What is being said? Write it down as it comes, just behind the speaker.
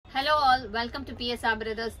welcome to PSR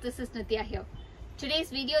Brothers. This is Nitya here. Today's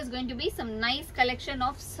video is going to be some nice collection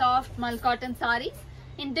of soft mull cotton sarees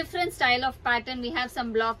in different style of pattern. We have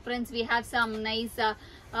some block prints, we have some nice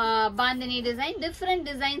bandhani design, different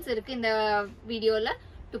designs in the video.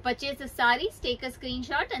 To purchase the sarees, take a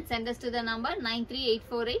screenshot and send us to the number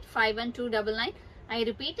 93848-51299. I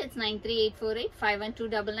repeat, it's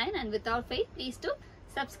 93848-51299, and without faith, please do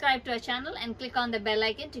subscribe to our channel and click on the bell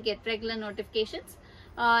icon to get regular notifications.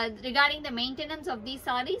 Regarding the maintenance of these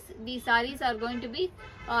sarees are going to be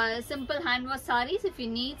simple hand wash sarees. If you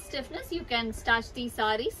need stiffness, you can starch these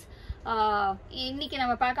sarees. இன்னைக்கு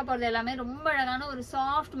நம்ம பார்க்க போறது எல்லாமே ரொம்ப அழகான ஒரு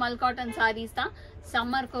soft மல் cotton sarees தான்.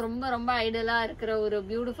 சம்மருக்கு ரொம்ப ஐடியலா இருக்கிற ஒரு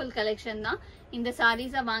பியூட்டிஃபுல் கலெக்ஷன் தான். இந்த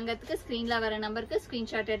sarees-ஐ வாங்குறதுக்கு ஸ்கிரீன்ல வர நம்பருக்கு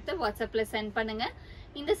ஸ்கிரீன்ஷாட் எடுத்து வாட்ஸ்அப்ல சென்ட் பண்ணுங்க.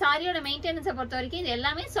 இந்த சாரியோட மெயின்டெனன்ஸை பொறுத்த வரைக்கும் இது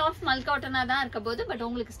எல்லாமே சாஃப்ட் மல் காட்டனா தான் இருக்க போது. பட்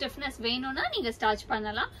உங்களுக்கு ஸ்டிஃப்னஸ் வேணும்னா நீங்க ஸ்டார்ச்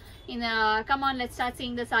பண்ணலாம். Come on, let's start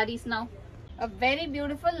seeing the sarees now. A very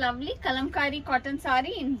beautiful, lovely kalamkari cotton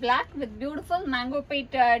saree in black with beautiful mango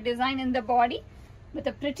paint design in the body, with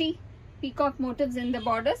a pretty peacock motifs in the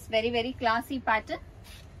borders. Very classy pattern.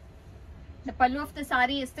 The pallu of the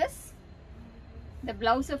saree is this. The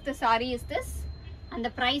blouse of the saree is this. And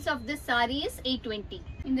the price of this saree is 820.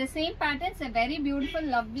 In the same pattern, it's a very beautiful,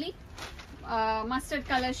 lovely mustard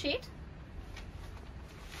color shade.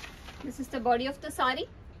 This is the body of the saree.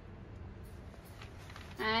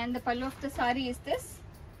 And the pallu of the saree is this.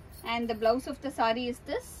 And the blouse of the saree is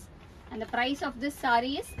this. And the price of this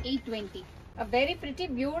saree is 820. A very pretty,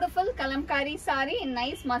 beautiful kalamkari saree in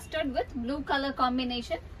nice mustard with blue color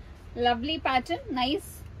combination. Lovely pattern, nice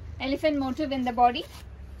elephant motif in the body.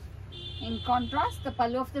 In contrast, the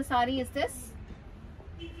pallu of the saree is this.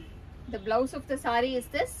 The blouse of the saree is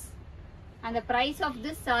this. And the price of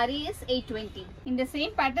this saree is 820. In the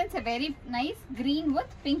same pattern, it's a very nice green with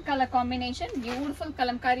pink color combination. Beautiful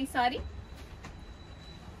kalamkari saree.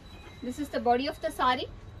 This is the body of the saree.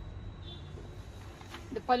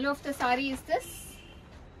 The pallu of the saree is this.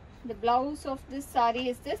 The blouse of this saree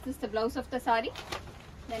is this. This is the blouse of the saree.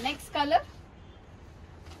 The next color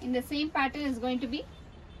in the same pattern is going to be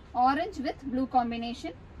orange with blue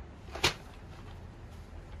combination.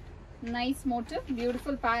 Nice motif,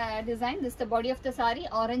 beautiful design. This is the body of the saree,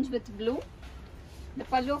 orange with blue. The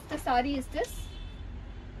pallu of the saree is this.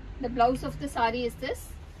 The blouse of the saree is this.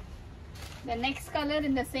 The next color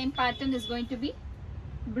in the same pattern is going to be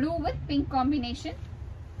blue with pink combination.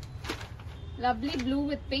 Lovely blue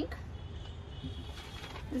with pink.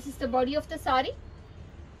 This is the body of the saree.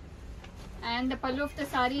 And the pallu of the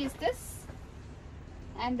saree is this.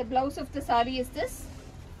 And the blouse of the saree is this.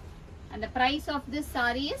 And the price of this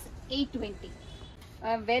saree is 820.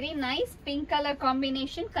 A very nice pink color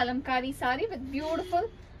combination kalamkari saree with beautiful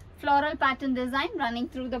floral pattern design running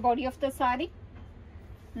through the body of the saree.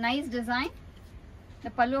 Nice design.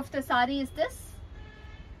 The pallu of the saree is this.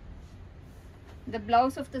 The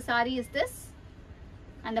blouse of the saree is this.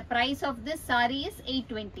 And the price of this saree is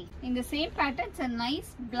 820. In the same pattern, it's a nice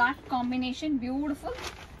black combination, beautiful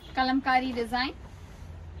kalamkari design.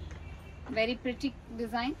 Very pretty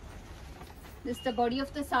design. This is the body of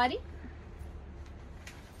the saree.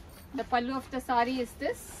 The pallu of the saree is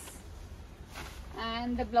this.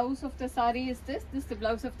 And the blouse of the saree is this. This is the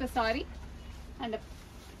blouse of the saree. And the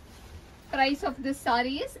price of this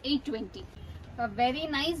saree is 820. A very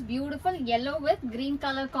nice, beautiful yellow with green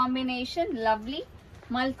color combination. Lovely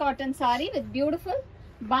mull cotton saree with beautiful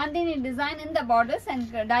bandhani design in the borders and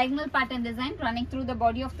diagonal pattern design running through the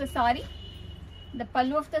body of the saree. The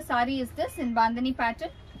pallu of the saree is this in bandhani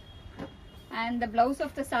pattern. And the blouse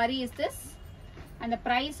of the saree is this. And the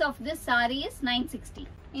price of this saree is 960.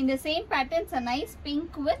 In the same pattern, it's a nice pink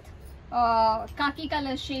with khaki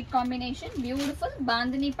color shade combination. Beautiful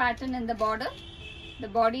bandhani pattern in the border. The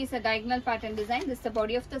body is a diagonal pattern design. This is the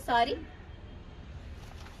body of the saree.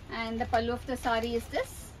 And the pallu of the saree is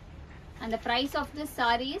this. And the price of this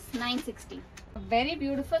saree is 960. A very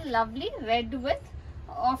beautiful, lovely red with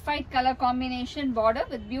off-white color combination border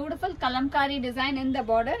with beautiful kalamkari design in the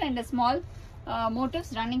border and a small motifs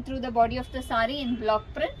running through the body of the saree in block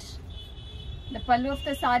print. The pallu of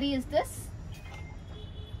the saree is this.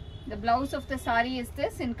 The blouse of the saree is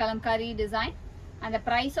this in kalamkari design. And the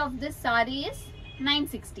price of this saree is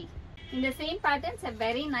 960. In the same pattern, it's a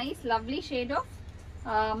very nice, lovely shade of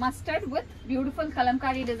mustard with beautiful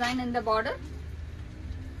kalamkari design in the border.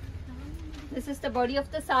 This is the body of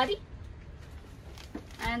the saree.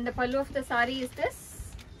 And the pallu of the saree is this.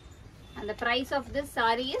 And the price of this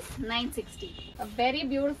saree is 960. A very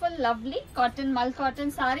beautiful, lovely cotton mull cotton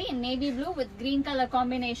saree in navy blue with green color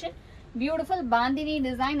combination. Beautiful bandhani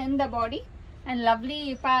design in the body and lovely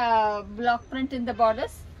block print in the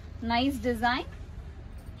borders. Nice design.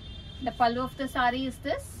 The pallu of the saree is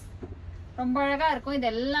this. ரொம்ப அழகா இருக்கும். இது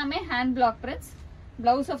எல்லாமே hand block prints.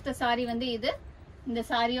 Blouse of the saree வந்து இது. இந்த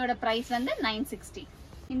சாரியோட price வந்து 960.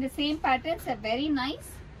 In the same patterns, a very nice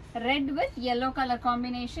red with yellow color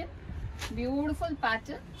combination. Beautiful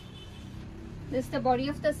pattern. This is the body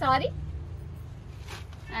of the saree.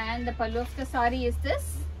 And the pallu of the saree is this.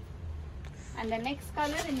 And the next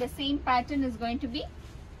color in the same pattern is going to be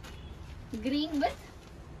green with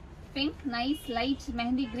pink. Nice light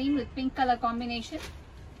mehndi green with pink color combination.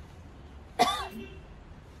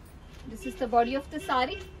 This is the body of the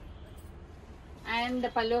saree. And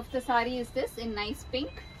the pallu of the saree is this in nice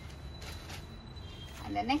pink.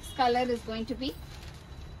 And the next color is going to be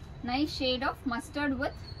nice shade of mustard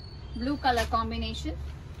with blue color combination.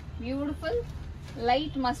 Beautiful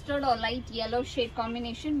light mustard or light yellow shade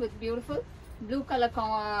combination with beautiful blue color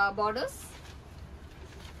borders.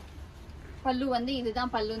 Pallu வந்து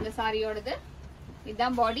இதுதான் pallu இந்த சாரியோடது.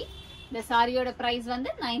 இதுதான் body. இந்த சாரியோட price வந்து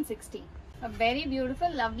 960. A very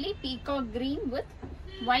beautiful lovely peacock green with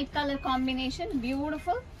white color combination.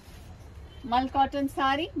 Beautiful mull cotton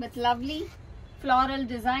saree with lovely floral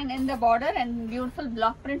design in the border and beautiful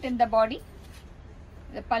block print in the body.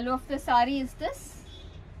 The pallu of the saree is this.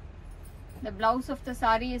 The blouse of the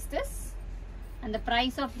saree is this. And the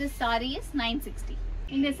price of this saree is 960.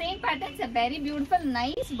 In the same patterns, a very beautiful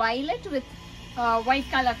nice violet with white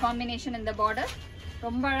color combination in the border.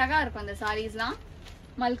 ரொம்ப அழகா இருக்கும் அந்த sareesலாம்.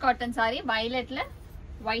 Mull cotton saree violetல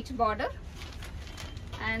white border.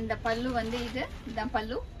 And the pallu வந்து இதுதான்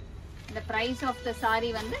pallu. The price of the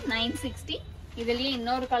saree வந்து 960. இதுலயே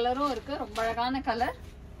இன்னொரு கலரும் இருக்கு. ரொம்ப அழகான கலர்.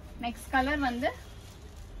 Next color வந்து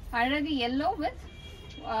அழகு yellow with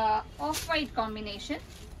off white combination.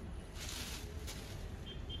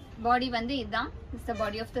 Body வந்து இதுதான். This is the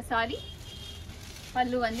body of the saree.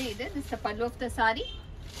 Pallu வந்து இது. This is the pallu of the saree.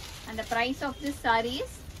 And the price of this saree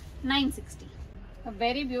is 960. A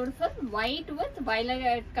very beautiful white with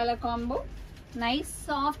violet color combo. Nice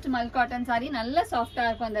soft mull cotton saree. நல்ல சாஃப்ட்டா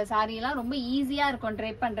இருக்கும் அந்த சாரீலாம். ரொம்ப ஈஸியா இருக்கும்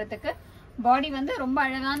drape பண்றதுக்கு. பாடி வந்து ரொம்ப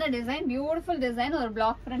அழகான டிசைன். Beautiful design. ஒரு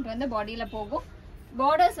பிளாக் print வந்து பாடியில போகும்.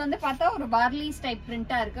 பார்டர்ஸ் வந்து பார்த்தா ஒரு பார்லிஸ் டைப்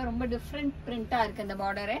பிரிண்டா இருக்கு. ரொம்ப டிஃபரெண்ட் பிரிண்டா இருக்கு இந்த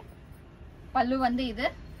பார்டரே. பல்லு வந்து இது.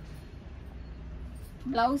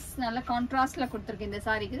 Blouse நல்ல கான்ட்ராஸ்ட்ல கொடுத்திருக்கு இந்த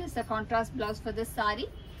சாரிக்கு. This is a contrast blouse for this saree.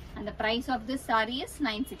 And the price of this saree is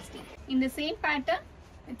 960. In the same pattern,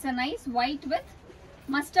 it's a nice white with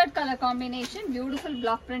mustard color combination. Beautiful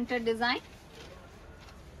block printed design.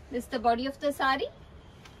 This is the body of the saree.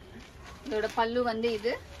 இதோட பல்லு வந்து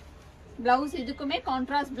இது. Blouse இதுக்குமே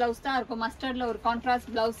contrast blouse தான் இருக்கும். mustardல ஒரு contrast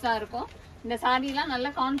blouse தான் இருக்கும். இந்த சாரீலாம் நல்ல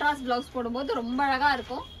contrast blouse போடும்போது ரொம்ப அழகா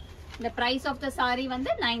இருக்கும். The price of the saree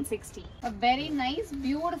வந்து 960. A very nice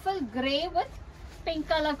beautiful grey with pink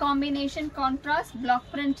color combination contrast block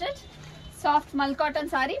printed soft mull cotton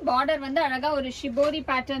saree. Border வந்து அழகா ஒரு shibori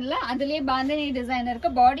patternல அதுலயே பாந்தினி டிசைன் இருக்கு.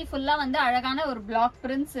 பாடி ஃபுல்லா வந்து அழகான ஒரு block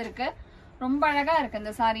prints இருக்கு. ரொம்ப அழகா இருக்கு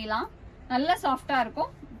இந்த சாரீலாம். நல்ல சாஃப்ட்டா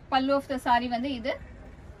இருக்கும். பல்லு ஆஃப் தி saree வந்து இது.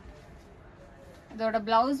 இதோட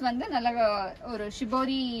blouse வந்து நல்ல ஒரு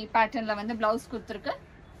shibori patternல வந்து blouse கொடுத்திருக்கு.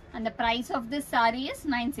 And the price of this saree is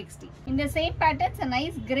 960. In the same pattern, it's a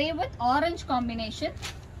nice grey with orange combination.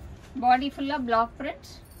 Body full of block print.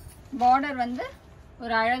 Border வந்து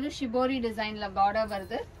ஒரு அழகு shibori designல border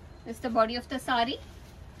வருது. This is the body of the saree.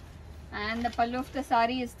 And the pallu of the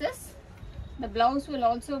saree is this. The blouse will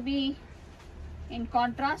also be in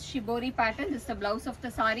contrast shibori pattern. This is the blouse of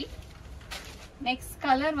the saree. Next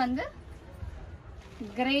color வந்து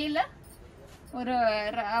greyல ஒரு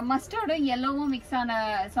மஸ்டர்டும் yellowவும் mix ஆன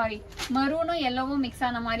மரூனும் yellowவும் mix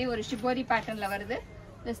ஆன மாதிரி ஒரு shibori patternல வருது.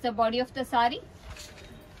 This is the body of the saree.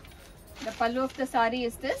 The pallu of the saree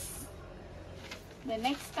is this. The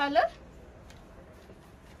next color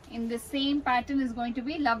in the same pattern is going to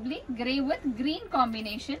be lovely grey with green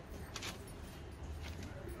combination.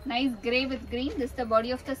 Nice grey with green. This is the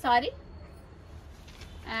body of the saree.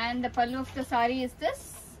 And the pallu of the saree is this.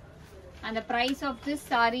 And the price of this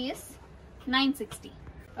saree is 960.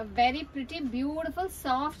 A very pretty beautiful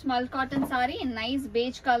soft mull cotton saree in nice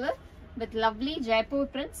beige color with lovely Jaipur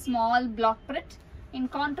print, small block print in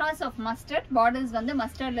contrast of mustard. Borders வந்து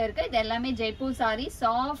mustardல இருக்கு. இது எல்லாமே Jaipur saree.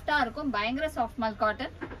 சாஃப்ட்டா இருக்கும். பயங்கர soft mull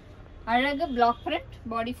cotton. அழகு block print.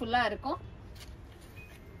 Body full-ஆ இருக்கும்.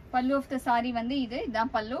 Pallu of the saree வந்து இது.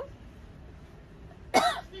 இதான் pallu.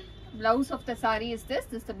 Blouse of the saree is this.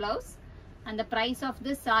 This is the blouse. And the price of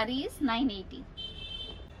this saree is 980.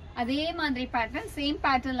 அதே மாதிரி பேட்டர்ன் சேம்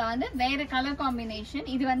பேட்டர்ன்ல வந்து வேற கலர் காம்பினேஷன்.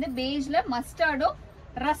 இது வந்து பேஜ்ல மஸ்டர்டும்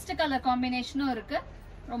ரஸ்ட் கலர் காம்பினேஷனும் இருக்கு.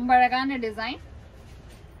 ரொம்ப அழகான டிசைன்.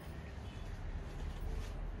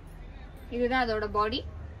 இதுதான் அதோட பாடி.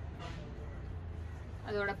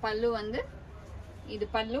 அதோட பல்லு வந்து இது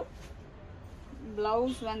பல்லு.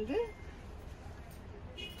 பிளவுஸ் வந்து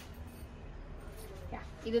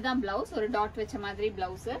இதுதான் பிளவுஸ், ஒரு டாட் வச்ச மாதிரி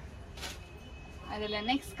பிளவுஸ். அதுல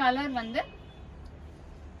நெக்ஸ்ட் கலர் வந்து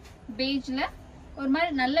பேஜ்ல ஒரு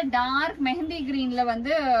மாதிரி நல்ல டார்க் மெஹந்தி கிரீன்ல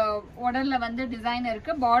வந்து உடல்ல வந்து டிசைன்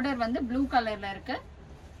இருக்கு. பார்டர் வந்து ப்ளூ கலர்ல இருக்கு.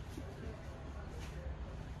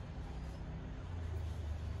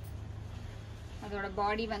 அதோட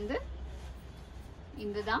பாடி வந்து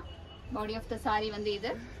இதுதான். பாடி ஆஃப் த சாரி வந்து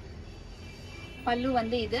இது. பல்லு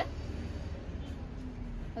வந்து இது.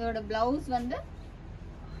 அதோட பிளவுஸ் வந்து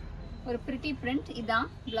ஒரு பிரிட்டி பிரிண்ட். இதான்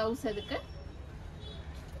பிளவுஸ். அதுக்கு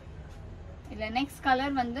இல்ல நெக்ஸ்ட்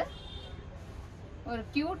கலர் வந்து ஒரு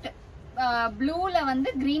கியூட் ப்ளூல வந்து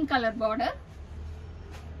கிரீன் கலர் பார்டர்.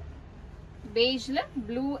 பேஜ்ல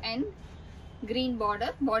ப்ளூ அண்ட் கிரீன்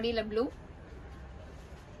பார்டர். பாடியில blue.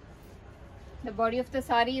 The body of the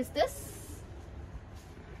saree is this,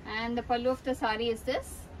 and the pallu of the saree is this.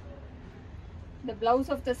 The blouse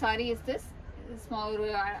of the saree is this. Small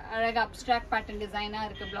abstract pattern designer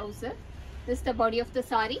blouse. This is the body of the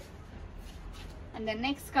saree, and the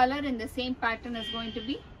next color in the same pattern is going to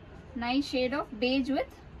be nice shade of beige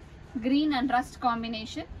with green and rust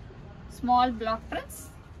combination. Small block prints.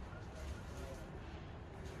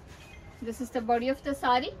 This is the body of the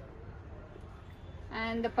saree,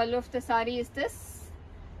 and the pallu of the saree is this,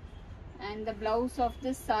 and the blouse of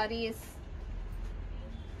this saree is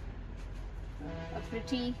a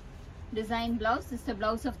pretty design blouse. This is the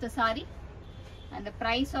blouse of the saree, and the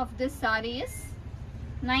price of this saree is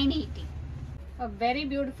 980. A very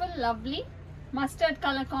beautiful, lovely mustard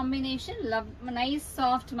color combination. Nice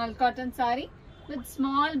soft mull cotton saree with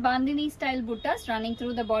small bandhani style buttas running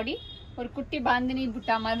through the body. ஒரு குட்டி பாந்தினி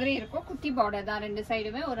புட்டா மாதிரி இருக்கும். குட்டி border தான் ரெண்டு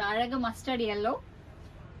சைடுமே. ஒரு அழகு மஸ்டர்ட் yellow.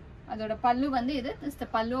 அதோட பல்லு வந்து இது. This is the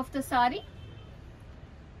pallu of the saree,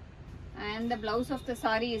 and the blouse of the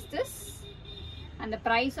saree is this, and the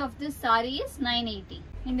price of this saree is 980.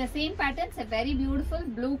 In the same pattern, it's a very beautiful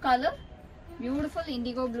blue color, beautiful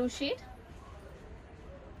indigo blue shade.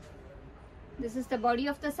 This is the body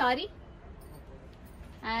of the saree,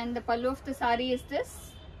 and the pallu of the saree is this.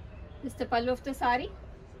 This is the pallu of the saree,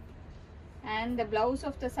 and the blouse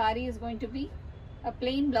of the saree is going to be a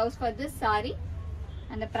plain blouse for this saree,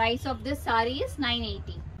 and the price of this saree is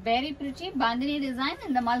 980. Very pretty bandhani design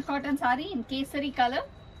in the mull cotton saree in kesari color.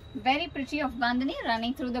 Very pretty of bandhani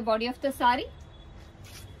running through the body of the saree,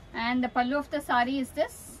 and the pallu of the saree is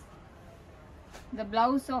this. The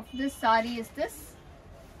blouse of this saree is this,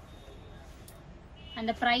 and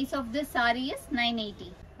the price of this saree is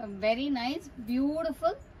 980. A very nice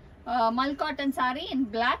beautiful mull cotton saree in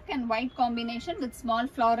black and white combination with small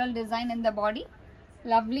floral design in the body.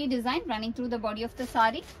 Lovely design running through the body of the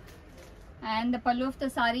saree, and the pallu of the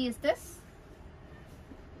saree is this.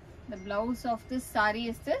 The blouse of this saree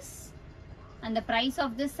is this, and the price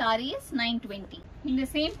of this saree is 920. In the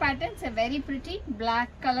same pattern, it's a very pretty black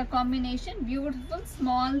color combination. Beautiful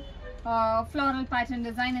small floral pattern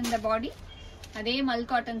design in the body. அதே mull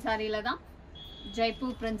cotton saree la da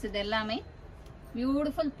Jaipur prints இது எல்லாமே.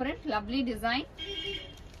 Beautiful print, lovely design,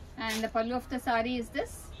 and the pallu of the saree is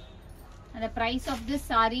this, and the price of this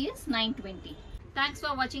saree is 920. Thanks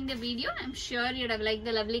for watching the video. I'm sure you'd have liked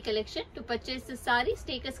the lovely collection. To purchase the sarees,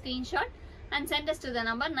 take a screenshot and send us to the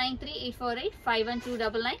number 93848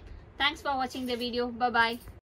 51299. Thanks for watching the video. Bye bye.